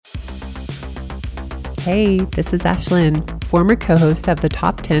Hey, this is Ashlyn, former co-host of the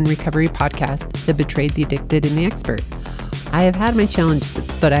Top 10 Recovery podcast, The Betrayed, the Addicted, and the Expert. I have had my challenges,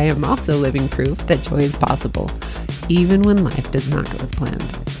 but I am also living proof that joy is possible, even when life does not go as planned.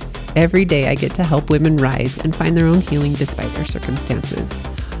 Every day I get to help women rise and find their own healing despite their circumstances.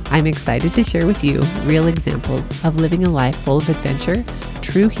 I'm excited to share with you real examples of living a life full of adventure,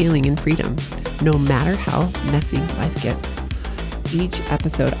 true healing, and freedom, no matter how messy life gets. Each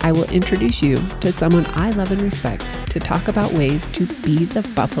episode, I will introduce you to someone I love and respect to talk about ways to be the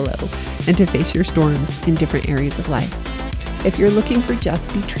buffalo and to face your storms in different areas of life. If you're looking for just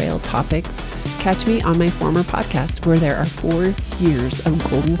betrayal topics, catch me on my former podcast where there are 4 years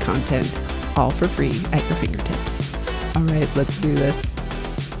of golden content, all for free at your fingertips. All right, let's do this.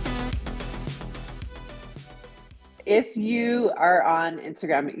 If you are on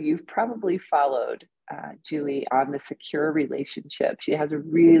Instagram, you've probably followed Julie on the secure relationship. She has a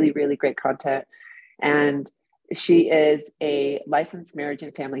really, really great content, and she is a licensed marriage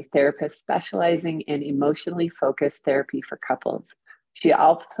and family therapist specializing in emotionally focused therapy for couples. She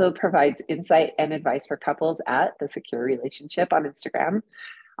also provides insight and advice for couples at the secure relationship on Instagram.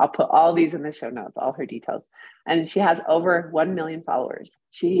 I'll put all these in the show notes, all her details. And she has over 1 million followers.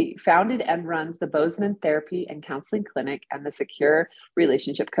 She founded and runs the Bozeman Therapy and Counseling Clinic and the Secure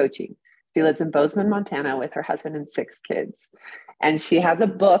Relationship Coaching. She lives in Bozeman, Montana with her husband and 6 kids. And she has a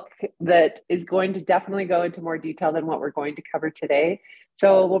book that is going to definitely go into more detail than what we're going to cover today.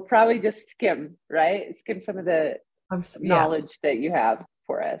 So we'll probably just skim, right? Skim some of the knowledge that you have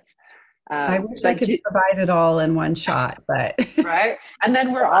for us. I wish I could provide it all in one shot, but right. And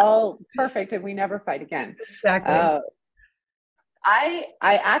then we're all perfect and we never fight again. Exactly. I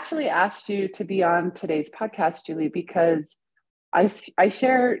actually asked you to be on today's podcast, Julie, because I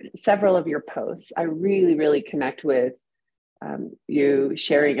share several of your posts. I really, really connect with you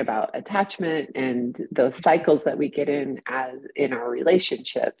sharing about attachment and those cycles that we get in our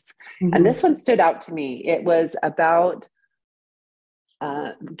relationships. Mm-hmm. And this one stood out to me. It was about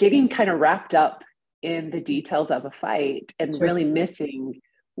getting kind of wrapped up in the details of a fight and really missing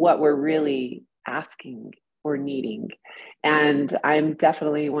what we're really asking or needing. And I'm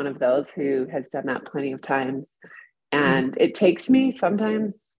definitely one of those who has done that plenty of times. And it takes me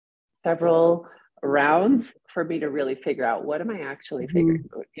sometimes several rounds for me to really figure out what am I actually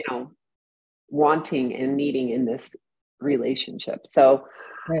wanting and needing in this relationship. So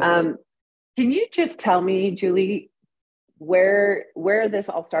can you just tell me, Julie, where this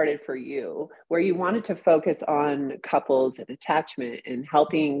all started for you, where you wanted to focus on couples and attachment and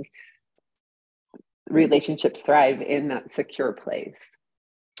helping relationships thrive in that secure place?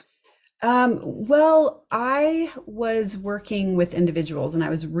 Well, I was working with individuals and I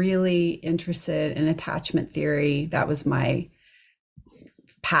was really interested in attachment theory. That was my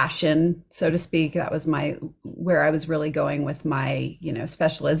passion, so to speak. That was where I was really going with my,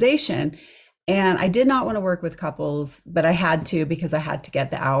 specialization. And I did not want to work with couples, but I had to because I had to get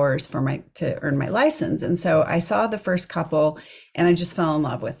the hours to earn my license. And so I saw the first couple and I just fell in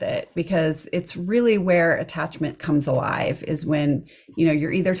love with it because it's really where attachment comes alive is when,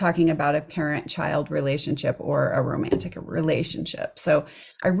 you're either talking about a parent-child relationship or a romantic relationship. So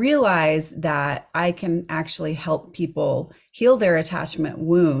I realized that I can actually help people heal their attachment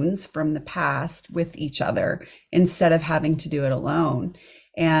wounds from the past with each other instead of having to do it alone.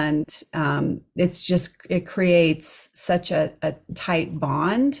 And it creates such a tight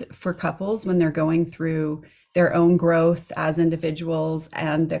bond for couples when they're going through their own growth as individuals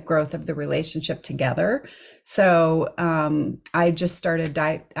and the growth of the relationship together. So I just started,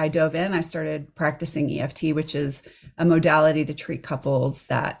 I dove in, I started practicing EFT, which is a modality to treat couples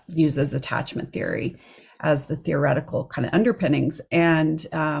that uses attachment theory as the theoretical kind of underpinnings. And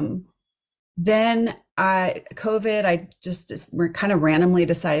then COVID, I just kind of randomly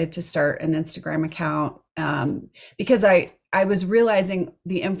decided to start an Instagram account because I was realizing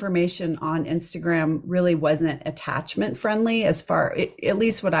the information on Instagram really wasn't attachment friendly at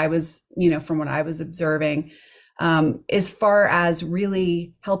least what I was, from what I was observing, as far as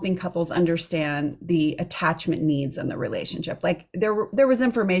really helping couples understand the attachment needs in the relationship. Like there was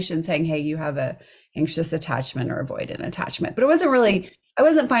information saying, hey, you have a anxious attachment or avoidant attachment, but I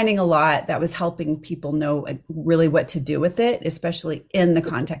wasn't finding a lot that was helping people know really what to do with it, especially in the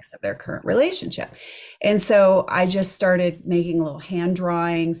context of their current relationship. And so I just started making little hand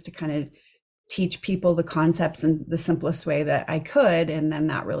drawings to kind of teach people the concepts in the simplest way that I could. And then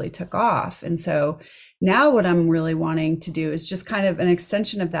that really took off. And so now what I'm really wanting to do is just kind of an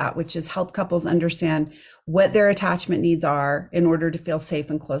extension of that, which is help couples understand what their attachment needs are in order to feel safe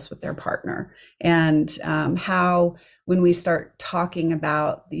and close with their partner. And how, when we start talking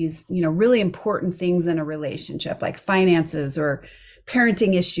about these, really important things in a relationship, like finances or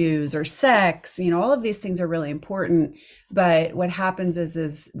parenting issues or sex, all of these things are really important. But what happens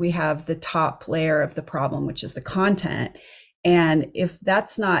is we have the top layer of the problem, which is the content. And if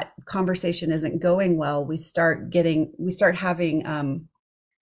that's not, conversation isn't going well, we start having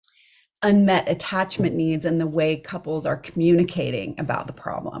unmet attachment needs in the way couples are communicating about the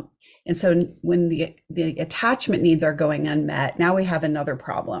problem. And so when the attachment needs are going unmet, now we have another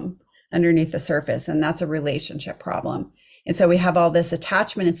problem underneath the surface, and that's a relationship problem. And so we have all this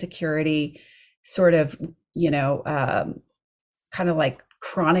attachment insecurity, sort of, kind of like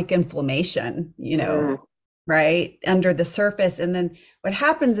chronic inflammation, right under the surface. And then what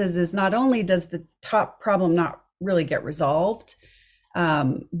happens is not only does the top problem not really get resolved,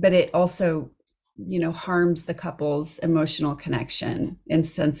 but it also, harms the couple's emotional connection and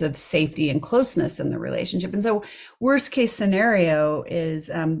sense of safety and closeness in the relationship. And so worst case scenario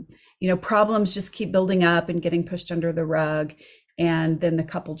is, problems just keep building up and getting pushed under the rug. And then the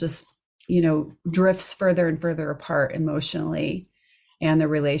couple just, drifts further and further apart emotionally, and the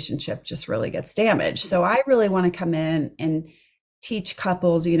relationship just really gets damaged. So I really want to come in and teach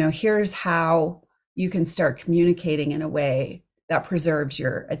couples, here's how you can start communicating in a way that preserves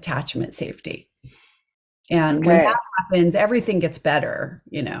your attachment safety. And when that happens, everything gets better,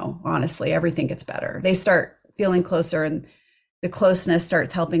 honestly, everything gets better. They start feeling closer, and the closeness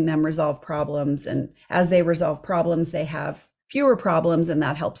starts helping them resolve problems. And as they resolve problems, they have fewer problems, and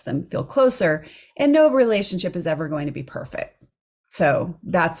that helps them feel closer. And no relationship is ever going to be perfect. So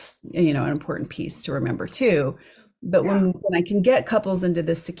that's, an important piece to remember too. But when I can get couples into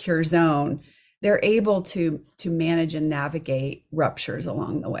this secure zone, they're able to manage and navigate ruptures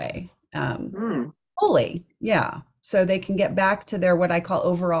along the way. Fully. Yeah. So they can get back to their, what I call,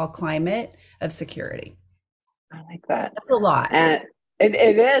 overall climate of security. I like that. That's a lot. And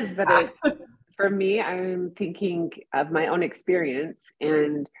it is, but it's, for me, I'm thinking of my own experience.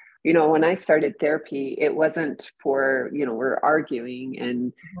 And, when I started therapy, it wasn't for, we're arguing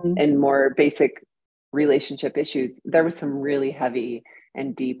and more basic relationship issues. There was some really heavy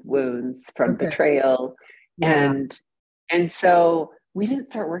and deep wounds from betrayal. Yeah. And so we didn't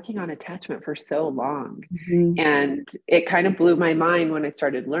start working on attachment for so long. And it kind of blew my mind when I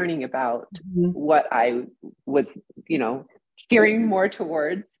started learning about what I was, steering more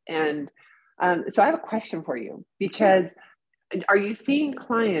towards. And so I have a question for you, because are you seeing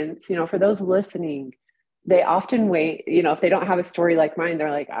clients, for those listening, they often wait, if they don't have a story like mine,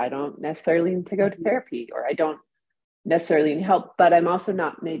 they're like, I don't necessarily need to go to therapy, or I don't necessarily need help, but I'm also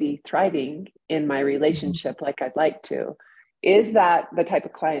not maybe thriving in my relationship like I'd like to. Is that the type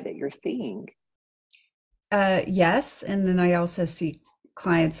of client that you're seeing? Yes. And then I also see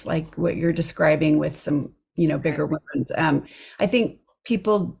clients like what you're describing with some, bigger wounds. I think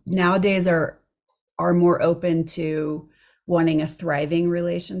people nowadays are more open to wanting a thriving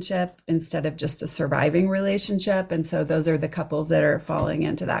relationship instead of just a surviving relationship. And so those are the couples that are falling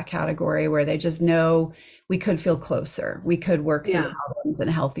into that category, where they just know we could feel closer, we could work through problems in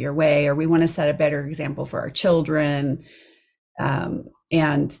a healthier way, or we want to set a better example for our children.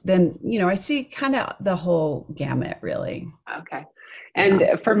 And then, I see kind of the whole gamut, really. Okay.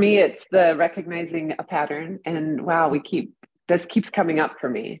 And for me, it's the recognizing a pattern, and wow, this keeps coming up for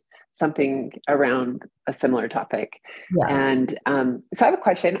me, something around a similar topic. Yes. And so I have a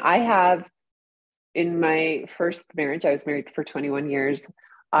question. In my first marriage, I was married for 21 years.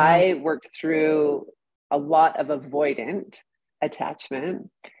 I worked through a lot of avoidant attachment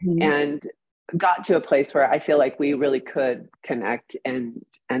and got to a place where I feel like we really could connect and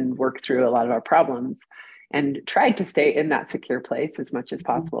work through a lot of our problems, and tried to stay in that secure place as much as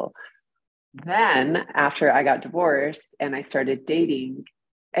possible. Then after I got divorced and I started dating,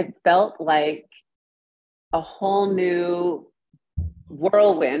 it felt like a whole new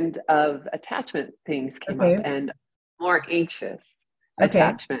whirlwind of attachment things came up, and more anxious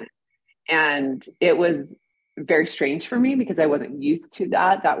attachment. And it was very strange for me because I wasn't used to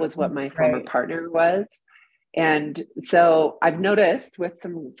that. That was what my former partner was. And so I've noticed with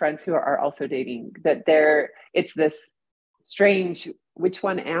some friends who are also dating that it's this strange, which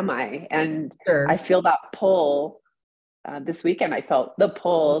one am I? And I feel that pull. This weekend, I felt the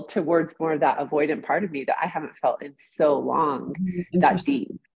pull towards more of that avoidant part of me that I haven't felt in so long, that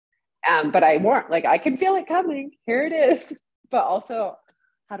deep. But I can feel it coming. Here it is. But also,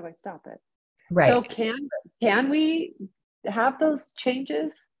 how do I stop it? Right. So can we have those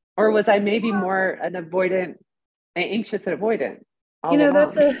changes? Or was I maybe more anxious and avoidant? all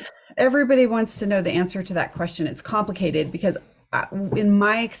That's along? everybody wants to know the answer to that question. It's complicated because in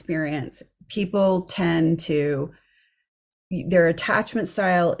my experience, people tend to, their attachment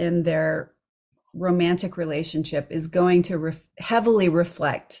style in their romantic relationship is going to heavily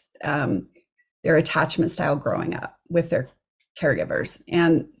reflect their attachment style growing up with their caregivers.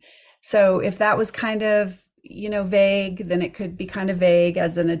 And so if that was kind of, vague, then it could be kind of vague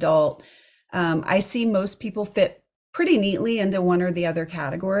as an adult. I see most people fit pretty neatly into one or the other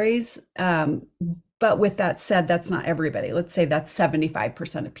categories. But with that said, that's not everybody. Let's say that's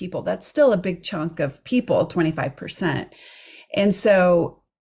 75% of people. That's still a big chunk of people, 25%. And so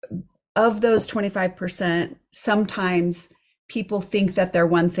of those 25%, sometimes people think that they're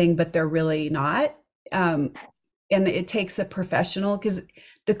one thing, but they're really not. Um, and it takes a professional because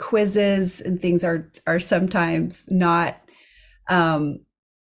the quizzes and things are sometimes not um,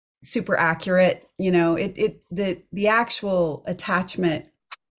 super accurate. The actual attachment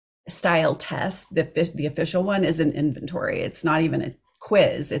style test, the official one, is an inventory. It's not even a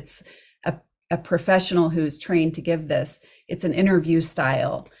quiz. It's a professional who's trained to give this. It's an interview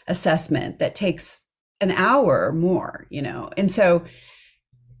style assessment that takes an hour or more. And so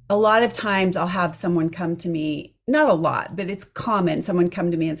a lot of times I'll have someone come to me, not a lot, but it's common, someone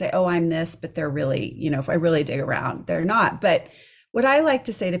come to me and say, oh, I'm this, but they're really, if I really dig around, they're not. But what I like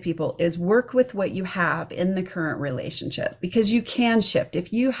to say to people is work with what you have in the current relationship, because you can shift.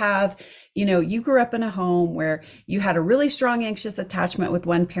 If you have, you grew up in a home where you had a really strong anxious attachment with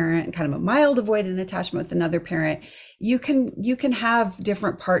one parent and kind of a mild avoidant attachment with another parent, you can have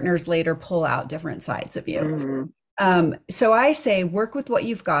different partners later pull out different sides of you. Mm, So I say work with what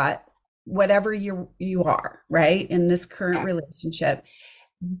you've got, whatever you are, right, in this current yeah. relationship.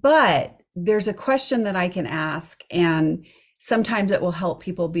 But there's a question that I can ask, and sometimes it will help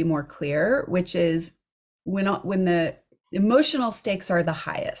people be more clear, which is when the emotional stakes are the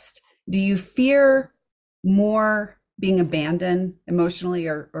highest, do you fear more being abandoned emotionally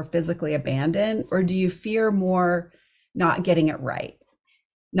or physically abandoned, or do you fear more not getting it right?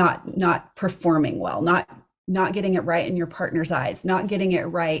 Not performing well, not getting it right in your partner's eyes, not getting it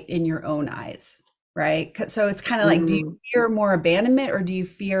right in your own eyes, right? So it's kind of like, do you Mm, fear more abandonment, or do you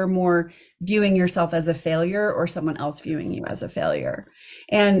fear more viewing yourself as a failure or someone else viewing you as a failure?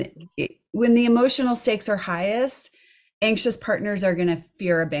 And when the emotional stakes are highest, anxious partners are going to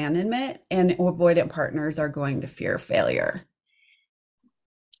fear abandonment and avoidant partners are going to fear failure.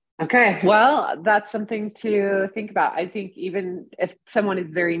 okay. Well, that's something to think about. I think even if someone is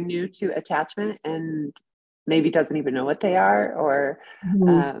very new to attachment and maybe doesn't even know what they are, or Mhm.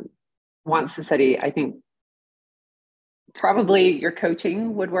 um, wants to study, I think probably your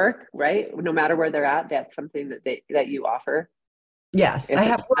coaching would work, right? No matter where they're at, that's something that you offer. Yes, I If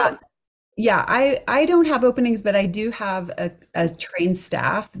have. it's Well, not, yeah, I don't have openings, but I do have a trained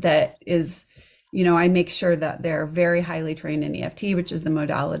staff that is, I make sure that they're very highly trained in EFT, which is the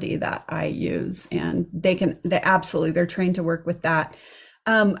modality that I use, and they're trained to work with that.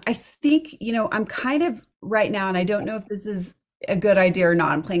 I think, I'm kind of right now, and I don't know if this is a good idea or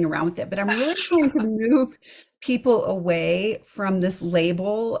not. I'm playing around with it, but I'm really trying to move people away from this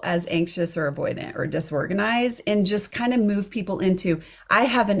label as anxious or avoidant or disorganized and just kind of move people into, I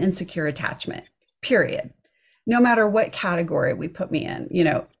have an insecure attachment, period. No matter what category we put me in,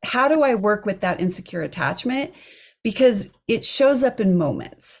 how do I work with that insecure attachment? Because it shows up in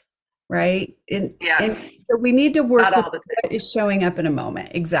moments, right? And yes, so we need to not work with all the what time. is showing up in a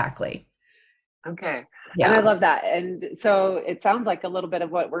moment. Exactly. Okay. And I Yeah. love that. And so it sounds like a little bit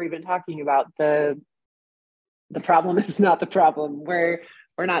of what we're even talking about. The problem is not the problem. We're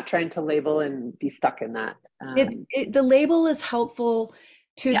not trying to label and be stuck in that. The label is helpful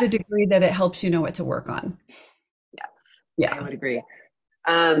to the Yes. degree that it helps you know what to work on. Yes. I Yeah. would agree.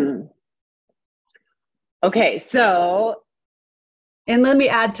 Um, okay. So And let me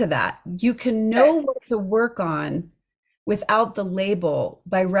add to that. You can okay. know what to work on without the label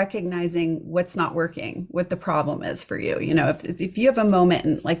by recognizing what's not working, what the problem is for you. If you have a moment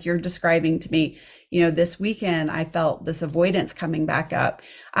and like you're describing to me, this weekend I felt this avoidance coming back up.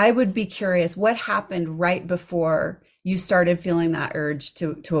 I would be curious what happened right before you started feeling that urge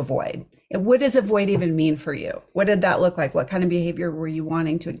to avoid. And what does avoid even mean for you? What did that look like? What kind of behavior were you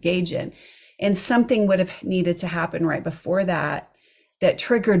wanting to engage in? And something would have needed to happen right before that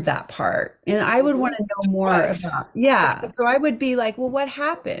triggered that part. And I would want Mhm. to know more Was. about, yeah. So I would be like, well, what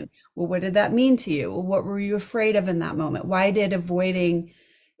happened? Well, what did that mean to you? Well, what were you afraid of in that moment? Why did avoiding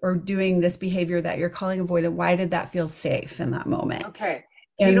or doing this behavior that you're calling avoidant, why did that feel safe in that moment? Okay.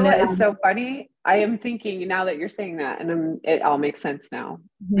 Do you know And what is then, so funny? I am thinking now that you're saying that, and it all makes sense now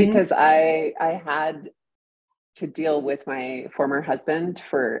mhm, because I had to deal with my former husband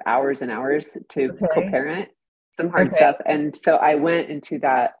for hours and hours to Okay. co-parent some hard Okay. stuff. And so I went into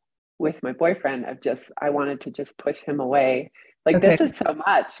that with my boyfriend of just, I wanted to just push him away. Like, Okay. this is so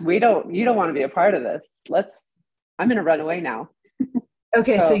much. You don't want to be a part of this. I'm going to run away now.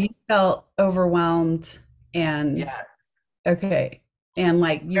 Okay. So So you felt overwhelmed and yeah, okay. And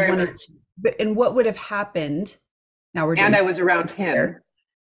like you very wanted, much. but and what would have happened? Now we're And doing I some was around him. there.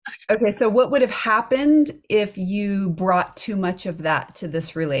 Okay. So what would have happened if you brought too much of that to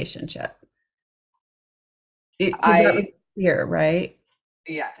this relationship? Because that was I, clear, right?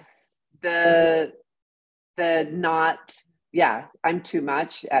 yes, the not, yeah, I'm too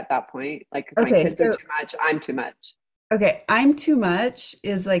much at that point. Like, if my Okay. kids are So too much, I'm too much. okay, I'm too much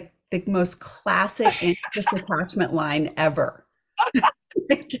is like the most classic anxious attachment line ever.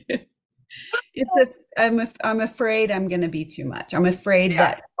 It's a I'm afraid I'm going to be too much. I'm afraid Yeah.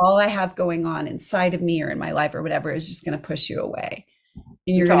 that all I have going on inside of me or in my life or whatever is just going to push you away.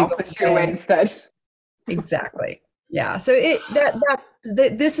 And you're So going to I'll go push you away away. instead. Exactly. Yeah. So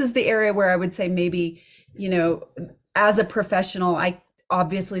this is the area where I would say maybe, you know, as a professional, I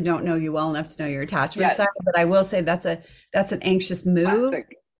obviously don't know you well enough to know your attachment style, Yes. but I will say that's an anxious move.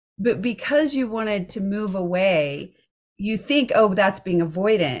 Classic. But because you wanted to move away, you think, oh, that's being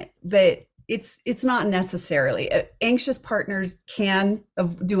avoidant, but it's not necessarily. Anxious partners can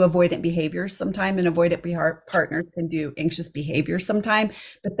do avoidant behaviors sometime, and avoidant partners can do anxious behaviors sometime.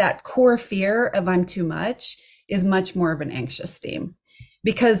 But that core fear of I'm too much is much more of an anxious theme,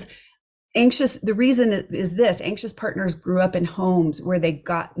 because the reason is this: anxious partners grew up in homes where they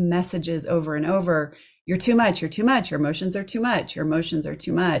got messages over and over, you're too much, you're too much, your emotions are too much, your emotions are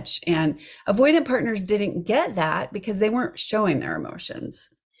too much. And avoidant partners didn't get that because they weren't showing their emotions.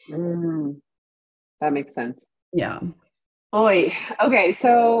 Mm, that makes sense. Yeah. Boy, okay,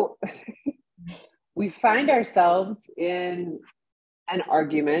 so we find ourselves in an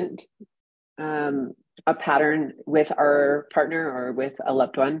argument, um, a pattern with our partner or with a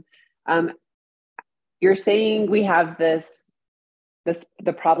loved one. Um, you're saying we have this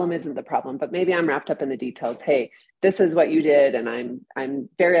the problem isn't the problem, but maybe I'm wrapped up in the details. Hey, this is what you did, and I'm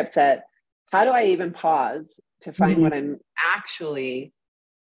very upset. How do I even pause to find Mhm. what I'm actually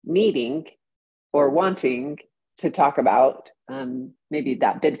needing or wanting to talk about? Maybe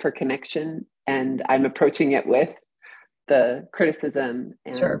that bid for connection, and I'm approaching it with the criticism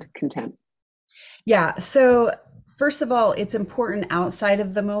and Sure. contempt. Yeah. So, first of all, it's important outside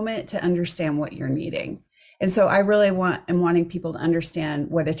of the moment to understand what you're needing. And so I really am wanting people to understand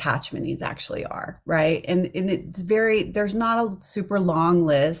what attachment needs actually are, right? And there's not a super long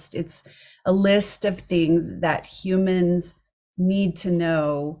list. It's a list of things that humans need to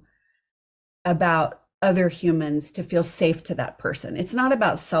know about other humans to feel safe to that person. It's not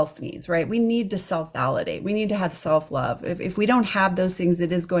about self needs, right? We need to self validate. We need to have self love. If we don't have those things,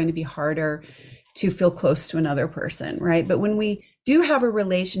 it is going to be harder to feel close to another person, right? But when we do have a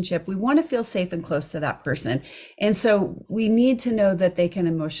relationship, we want to feel safe and close to that person. And so we need to know that they can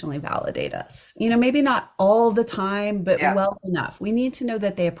emotionally validate us. Maybe not all the time, but Yeah. well enough. We need to know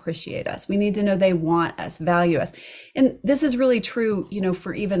that they appreciate us. We need to know they want us, value us. And this is really true,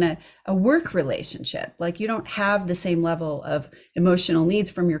 for even a work relationship. Like, you don't have the same level of emotional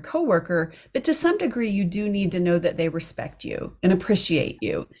needs from your coworker, but to some degree, you do need to know that they respect you and appreciate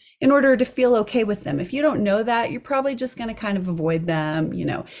you in order to feel okay with them. If you don't know that, you're probably just going to kind of avoid them.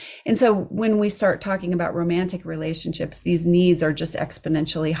 And so when we start talking about romantic relationships, these needs are just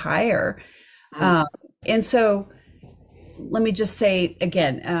exponentially higher. Mm. Um, and so let me just say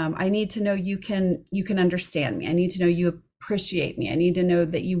again, I need to know you can understand me. I need to know you appreciate me. I need to know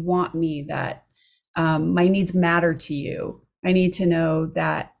that you want me, that my needs matter to you. I need to know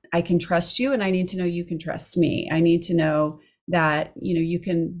that I can trust you, and I need to know you can trust me. I need to know that you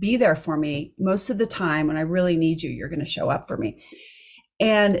can be there for me most of the time. When I really need you, you're going to show up for me.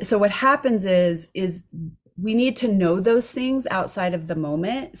 And so what happens is we need to know those things outside of the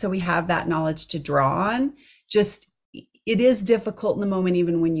moment, so we have that knowledge to draw on. Just it is difficult in the moment,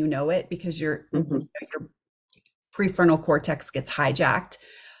 even when you know it, because Mm-hmm. your prefrontal cortex gets hijacked.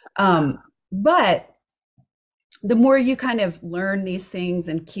 But the more you kind of learn these things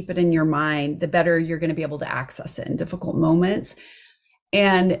and keep it in your mind, the better you're going to be able to access it in difficult moments.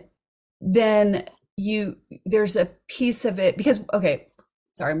 And then there's a piece of it because, okay,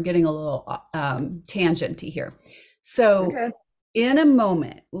 sorry, I'm getting a little tangenty here. So Okay. in a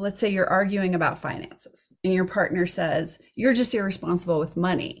moment, let's say you're arguing about finances and your partner says, you're just irresponsible with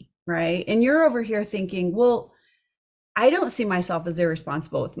money, right? And you're over here thinking, well, I don't see myself as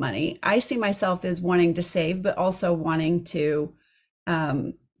irresponsible with money. I see myself as wanting to save, but also wanting to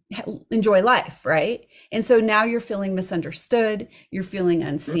um, enjoy life, right? And so now you're feeling misunderstood, you're feeling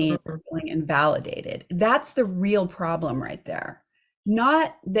unseen, you're Mhm. feeling invalidated. That's the real problem right there.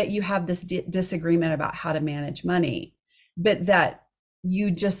 Not that you have this disagreement about how to manage money, but that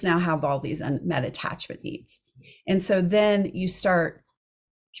you just now have all these unmet attachment needs. And so then you start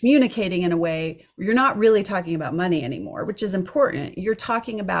communicating in a way where you're not really talking about money anymore, which is important. You're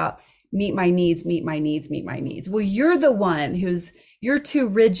talking about meet my needs, meet my needs, meet my needs. Well, you're the one you're too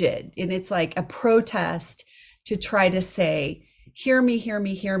rigid. And it's like a protest to try to say, hear me, hear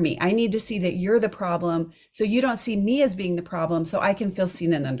me, hear me. I need to see that you're the problem. So you don't see me as being the problem. So I can feel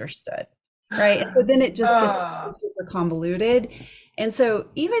seen and understood. Right. And so then it just gets Oh, super convoluted. And so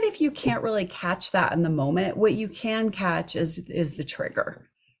even if you can't really catch that in the moment, what you can catch is the trigger,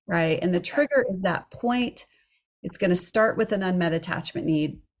 right? And the okay. trigger is that point. It's going to start with an unmet attachment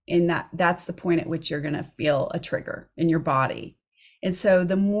need, and that's the point at which you're going to feel a trigger in your body. And so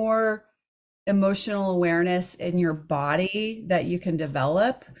the more emotional awareness in your body that you can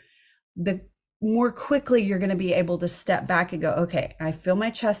develop, the more quickly you're going to be able to step back and go, okay, I feel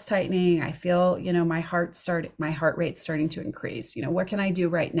my chest tightening. I feel, my heart rate starting to increase. What can I do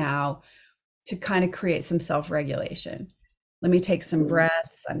right now to kind of create some self-regulation? Let me take some Mm.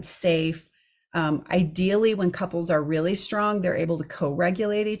 breaths. I'm safe. Ideally, when couples are really strong, they're able to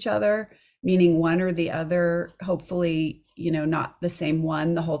co-regulate each other, meaning one or the other, hopefully, not the same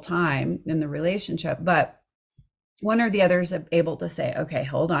one the whole time in the relationship, but one or the other is able to say, okay,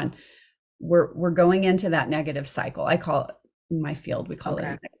 hold on. We're going into that negative cycle. I call it, in my field, we call it a Okay.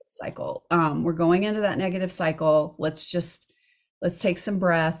 negative cycle. We're going into that negative cycle. Let's take some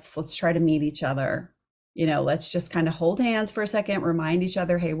breaths. Let's try to meet each other. Let's just kind of hold hands for a second, remind each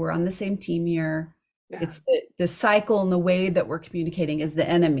other, hey, we're on the same team here. Yeah. It's the cycle and the way that we're communicating is the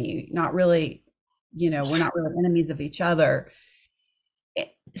enemy, not really, we're not really enemies of each other.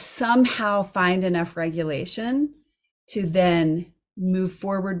 Somehow find enough regulation to then move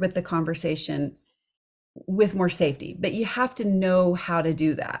forward with the conversation with more safety. But you have to know how to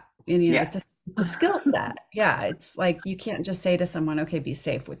do that. And it's a, Yes. it's a skill set. Yeah, it's like you can't just say to someone, okay, be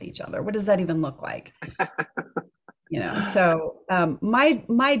safe with each other. What does that even look like? So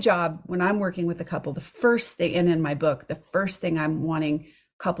my job when I'm working with a couple, the first thing, and in my book, the first thing I'm wanting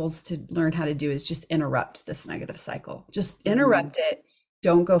couples to learn how to do is just interrupt this negative cycle. Just Mm. interrupt it.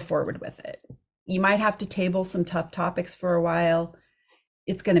 Don't go forward with it. You might have to table some tough topics for a while.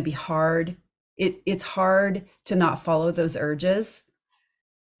 It's going to be hard. It's hard to not follow those urges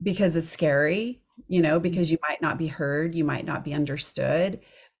because it's scary, because you might not be heard, you might not be understood.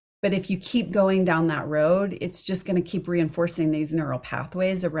 But if you keep going down that road, it's just going to keep reinforcing these neural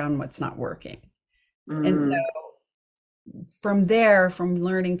pathways around what's not working. And so Mm. from there, from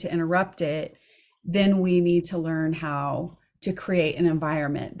learning to interrupt it, then we need to learn how to create an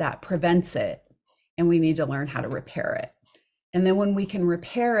environment that prevents it. And we need to learn how to repair it. And then when we can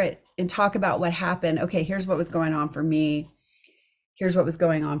repair it and talk about what happened, okay, here's what was going on for me. Here's what was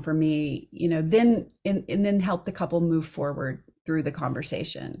going on for me, then and then help the couple move forward through the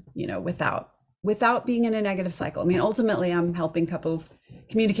conversation, without being in a negative cycle. I mean, ultimately I'm helping couples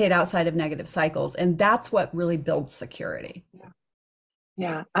communicate outside of negative cycles, and that's what really builds security. Yeah.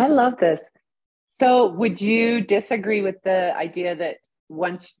 Yeah. I love this. So, would you disagree with the idea that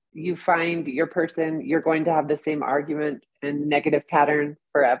once you find your person, you're going to have the same argument and negative pattern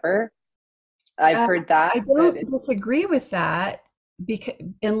forever? I've Uh, heard that, I but don't it, disagree with that because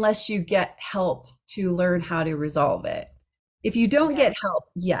unless you get help to learn how to resolve it. If you don't yeah. get help,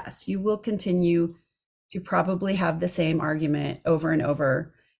 yes, you will continue to probably have the same argument over and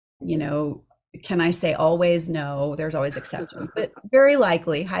over. You know, can I say always? No, there's always exceptions, but very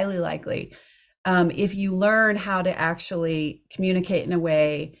likely, highly likely, if you learn how to actually communicate in a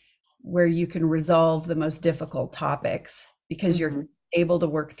way where you can resolve the most difficult topics because you're Mhm. able to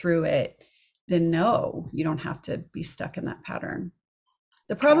work through it, then no, you don't have to be stuck in that pattern.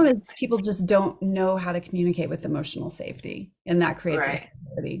 The problem Okay. is people just don't know how to communicate with emotional safety, and that creates Right.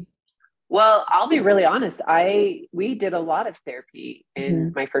 insecurity. Well, I'll be really honest. We did a lot of therapy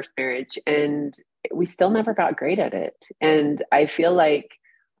in Mhm. my first marriage, and we still never got great at it. And I feel like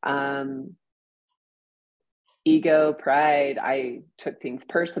um, ego, pride, I took things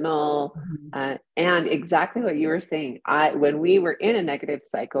personal, Mhm. and exactly what you were saying. I when we were in a negative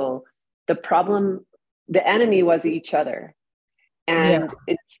cycle, the problem, the enemy was each other. Yeah, And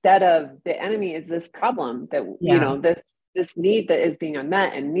instead of the enemy is this problem that yeah, this need that is being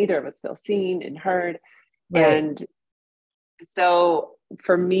unmet, and neither of us feel seen and heard. right. And so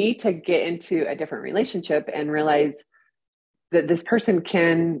for me to get into a different relationship and realize that this person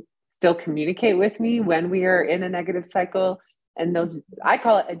can still communicate with me when we are in a negative cycle, and those, I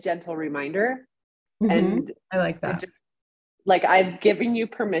call it a gentle reminder. And I like it that. just, like, I've given you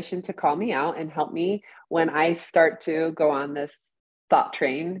permission to call me out and help me when I start to go on this thought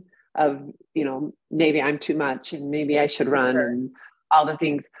train of, maybe I'm too much and maybe I should run Sure. and all the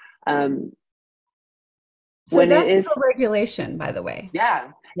things. Um, So when it that's is, co-regulation, by the way.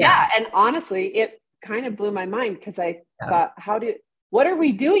 yeah, Yeah. yeah. And honestly, it kind of blew my mind because I Yeah. thought, what are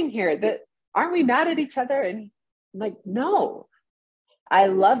we doing here? That aren't we mad at each other? And I'm like, no, I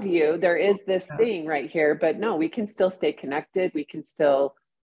love you. There is this Yeah. thing right here, but no, we can still stay connected. We can still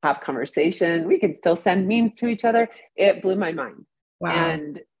have conversation. We can still send memes to each other. It blew my mind. Wow.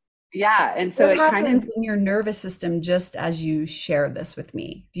 And yeah, and so What it kind of, happens in your nervous system just as you share this with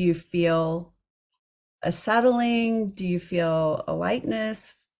me? Do you feel a settling? Do you feel a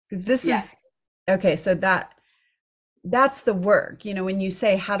lightness? Because this yes. is okay, so that's the work. When you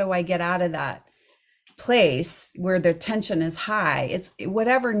say, how do I get out of that place where the tension is high? It's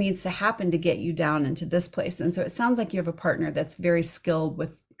whatever needs to happen to get you down into this place. And so it sounds like you have a partner that's very skilled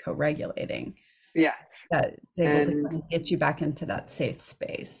with co-regulating, Yes. that's able to And kind of get you back into that safe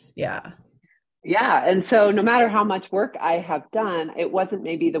space. Yeah. yeah. And so no matter how much work I have done, it wasn't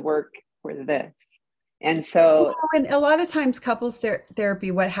maybe the work for this. And so, And a lot of times couples therapy,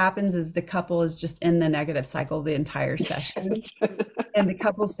 what happens is the couple is just in the negative cycle the entire session. yes. And the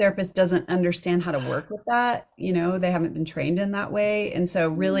couples therapist doesn't understand how to work with that. They haven't been trained in that way. And so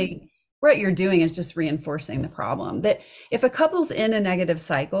really what you're doing is just reinforcing the problem that if a couple's in a negative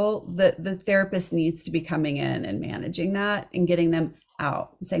cycle, the therapist needs to be coming in and managing that and getting them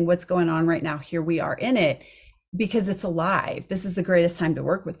out and saying, what's going on right now? Here we are in it because it's alive. This is the greatest time to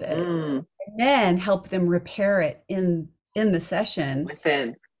work with it. Mm, And then help them repair it in the session,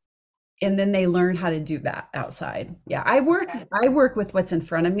 within. and then they learn how to do that outside. Yeah, Okay. I work with what's in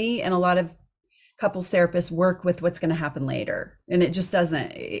front of me, and a lot of couples therapists work with what's going to happen later, and it just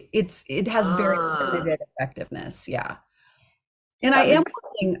doesn't. It has very Ah, limited effectiveness. Yeah, and that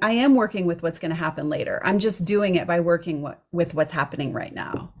makes, I am working with what's going to happen later. I'm just doing it by working with what's happening right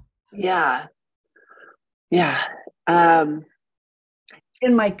now. yeah. Yeah. Um,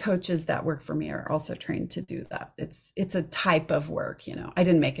 And my coaches that work for me are also trained to do that. It's a type of work. I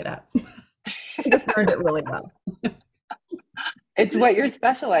didn't make it up. I just learned it really well. it's what you're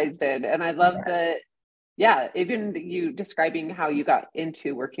specialized in. And I love Yeah. that. Yeah. Even you describing how you got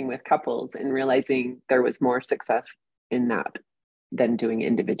into working with couples and realizing there was more success in that than doing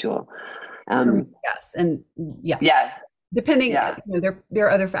individual. For me, Um, yes, and yeah, yeah. depending, Yeah. there are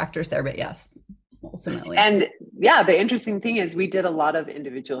other factors there, but yes, ultimately. And yeah, the interesting thing is we did a lot of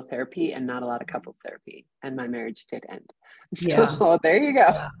individual therapy and not a lot of couples therapy. And my marriage did end. Yeah, So there you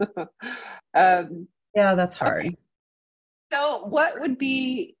yeah, go. um, yeah, that's hard. okay. So what would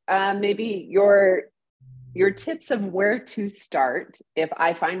be maybe your tips of where to start if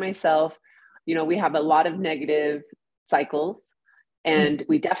I find myself, we have a lot of negative cycles Mhm. and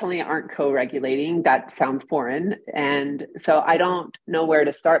we definitely aren't co-regulating. That sounds foreign. And so I don't know where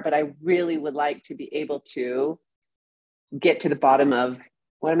to start, but I really would like to be able to get to the bottom of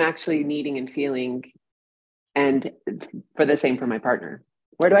what I'm actually needing and feeling. And for the same for my partner.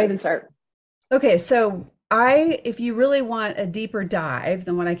 Where do I even start? Okay, so if you really want a deeper dive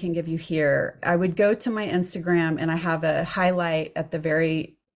than what I can give you here, I would go to my Instagram and I have a highlight at the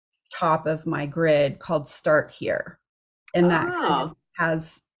very top of my grid called Start Here. And that kind of Oh,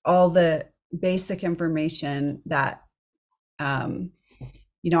 has all the basic information that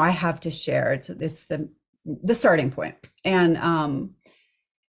I have to share. It's the starting point. And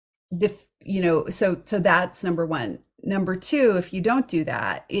the so that's number one. Number two, if you don't do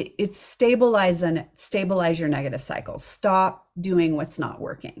that, it's stabilize your negative cycles. Stop doing what's not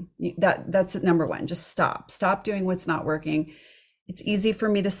working. That's number one. Just stop doing what's not working. It's easy for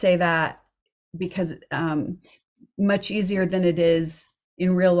me to say that because much easier than it is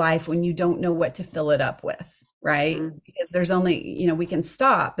in real life when you don't know what to fill it up with, right? mm, Because there's only, we can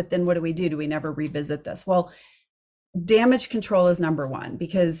stop, but then what do we do? Do we never revisit this? Well, damage control is number one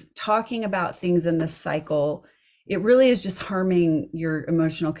because talking about things in this cycle, it really is just harming your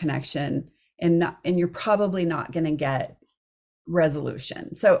emotional connection, and you're probably not going to get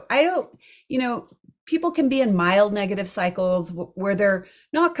resolution. So I don't, people can be in mild negative cycles where they're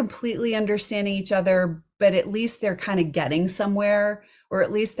not completely understanding each other, but at least they're kind of getting somewhere, or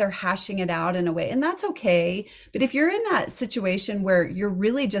at least they're hashing it out in a way. And that's okay. But if you're in that situation where you're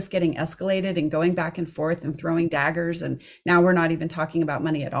really just getting escalated and going back and forth and throwing daggers, and now we're not even talking about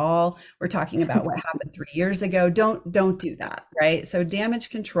money at all, we're talking about what happened 3 years ago, don't do that, right? So damage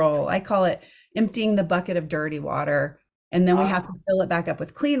control, I call it emptying the bucket of dirty water, and then we have to oh, fill it back up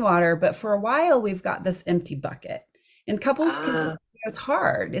with clean water. But for a while, we've got this empty bucket. And couples can, Ah, it's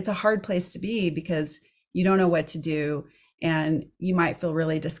hard. It's a hard place to be because you don't know what to do and you might feel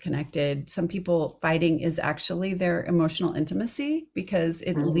really disconnected. Some people, fighting is actually their emotional intimacy because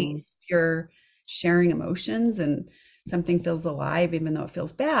at mhm, least you're sharing emotions and something feels alive, even though it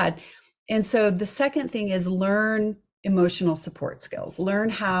feels bad. And so the second thing is learn emotional support skills, learn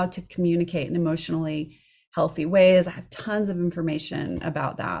how to communicate in emotionally healthy ways. I have tons of information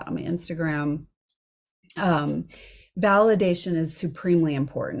about that on my Instagram. um, Validation is supremely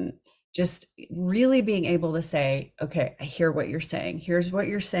important. Just really being able to say, okay, I hear what you're saying. Here's what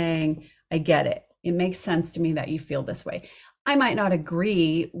you're saying. I get it. It makes sense to me that you feel this way. I might not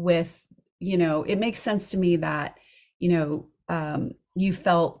agree with, it makes sense to me that, you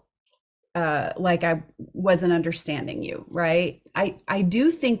felt like I wasn't understanding you, right? I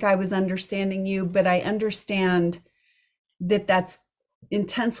do think I was understanding you, but I understand that that's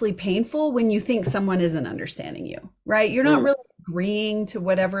intensely painful when you think someone isn't understanding you, right? You're not mm, really agreeing to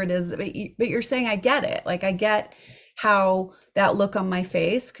whatever it is, but you're saying, I get it. Like, I get how that look on my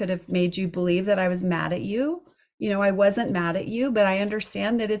face could have made you believe that I was mad at you. I wasn't mad at you, but I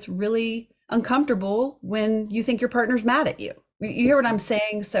understand that it's really uncomfortable when you think your partner's mad at you. You hear what I'm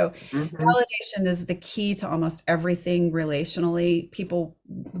saying? So, mhm, validation is the key to almost everything relationally. People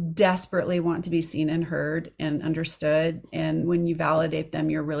desperately want to be seen and heard and understood. And when you validate them,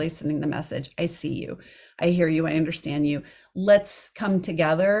 you're really sending the message, I see you, I hear you, I understand you. Let's come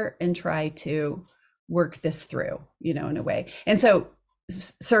together and try to work this through, in a way. And so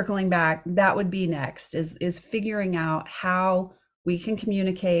circling back, that would be next is figuring out how we can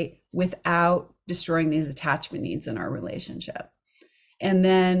communicate without destroying these attachment needs in our relationship. And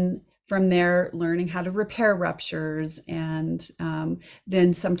then from there, learning how to repair ruptures. And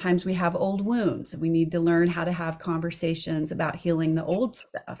then sometimes we have old wounds. We need to learn how to have conversations about healing the old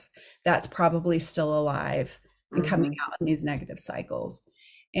stuff that's probably still alive and coming mhm. out in these negative cycles.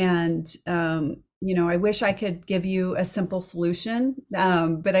 And, I wish I could give you a simple solution.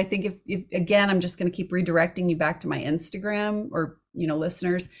 But I think if again, I'm just going to keep redirecting you back to my Instagram, or,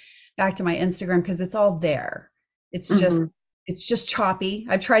 listeners, back to my Instagram, because it's all there. It's just Mhm. it's just choppy.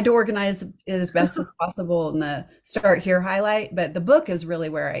 I've tried to organize it as best as possible in the start here highlight, but the book is really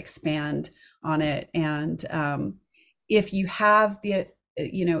where I expand on it. And if you have the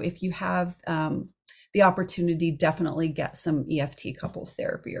opportunity, definitely get some EFT couples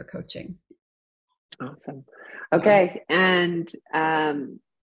therapy or coaching. Awesome. Yeah. Okay. And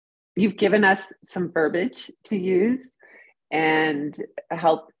you've given us some verbiage to use and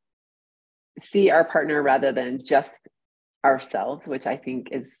help see our partner rather than just ourselves, which I think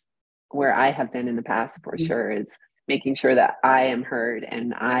is where I have been in the past for Mhm. sure, is making sure that I am heard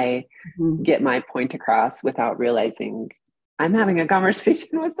and I Mhm. get my point across without realizing I'm having a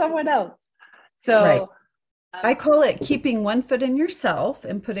conversation with someone else. Right. So, I call it keeping one foot in yourself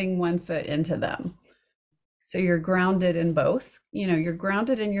and putting one foot into them. So you're grounded in both. You're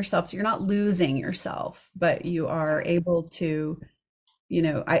grounded in yourself. So you're not losing yourself, but you are able to,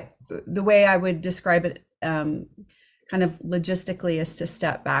 I the way I would describe it, kind of logistically, is to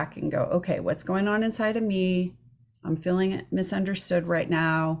step back and go, okay, what's going on inside of me? I'm feeling misunderstood right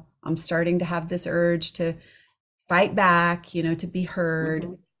now. I'm starting to have this urge to fight back, to be heard.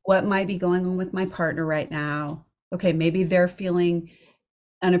 mhm, What might be going on with my partner right now? Okay, maybe they're feeling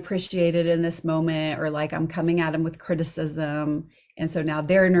unappreciated in this moment, or like I'm coming at them with criticism. And so now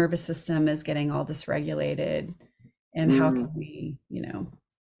their nervous system is getting all dysregulated. And how can mm, we,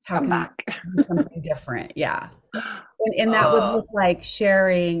 how come can we back. do something different? Yeah. And that would Oh, look like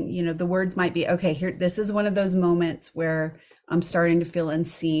sharing, the words might be, okay, here, this is one of those moments where I'm starting to feel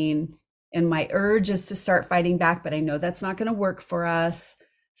unseen. And my urge is to start fighting back, but I know that's not going to work for us.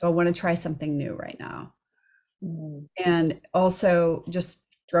 So I want to try something new right now. mm, And also just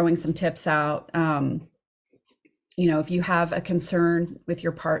throwing some tips out. If you have a concern with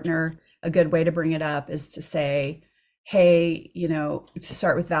your partner, a good way to bring it up is to say, hey, to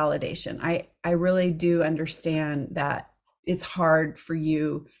start with validation. I really do understand that it's hard for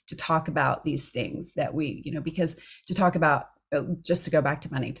you to talk about these things that we, because to talk about, just to go back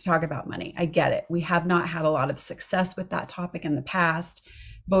to money, to talk about money, I get it. We have not had a lot of success with that topic in the past.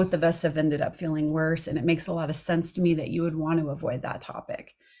 Both of us have ended up feeling worse, and it makes a lot of sense to me that you would want to avoid that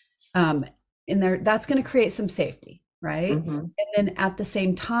topic. um, and there, that's going to create some safety, right? mhm, And then at the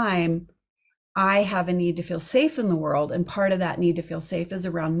same time, I have a need to feel safe in the world, and part of that need to feel safe is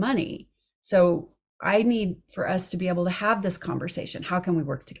around money. So I need for us to be able to have this conversation. How can we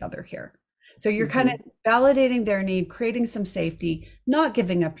work together here? So you're kind of mhm. validating their need, creating some safety, not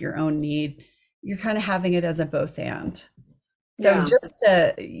giving up your own need. You're kind of having it as a both and. So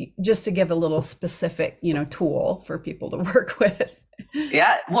Yeah. just to give a little specific, tool for people to work with.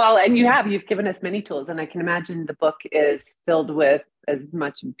 Yeah. Well, and you've given us many tools, and I can imagine the book is filled with as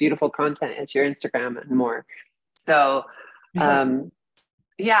much beautiful content as your Instagram and more. So, I hope so.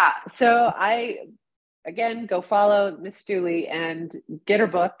 yeah. So again, go follow Miss Julie and get her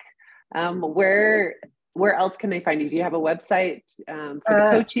book. Where else can they find you? Do you have a website for the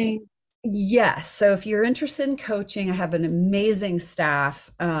Uh, coaching? yes. So if you're interested in coaching, I have an amazing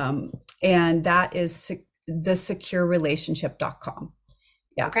staff, and that is thesecurerelationship.com.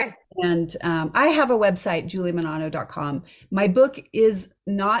 Yeah. Okay. And I have a website, juliemenanno.com. My book is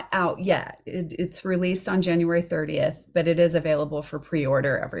not out yet. It's released on January 30th, but it is available for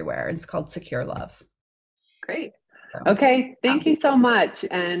pre-order everywhere. It's called Secure Love. Great. So, Okay. yeah. Thank you so much.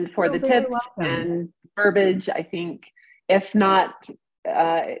 And for You're the very tips welcome. and verbiage, I think if not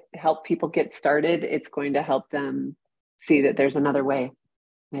help people get started, it's going to help them see that there's another way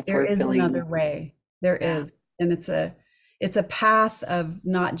if There we're is another feeling, way. There yeah, is. And it's a path of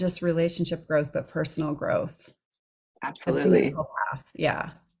not just relationship growth, but personal growth. A absolutely. beautiful path. Yeah.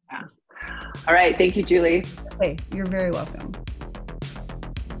 Yeah. All right. Thank you, Julie. Hey, you're very welcome.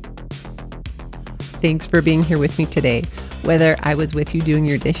 Thanks for being here with me today, whether I was with you doing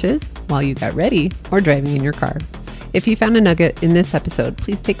your dishes while you got ready or driving in your car. If you found a nugget in this episode,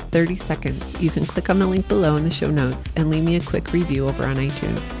 please take 30 seconds. You can click on the link below in the show notes and leave me a quick review over on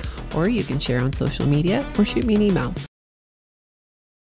iTunes, or you can share on social media or shoot me an email.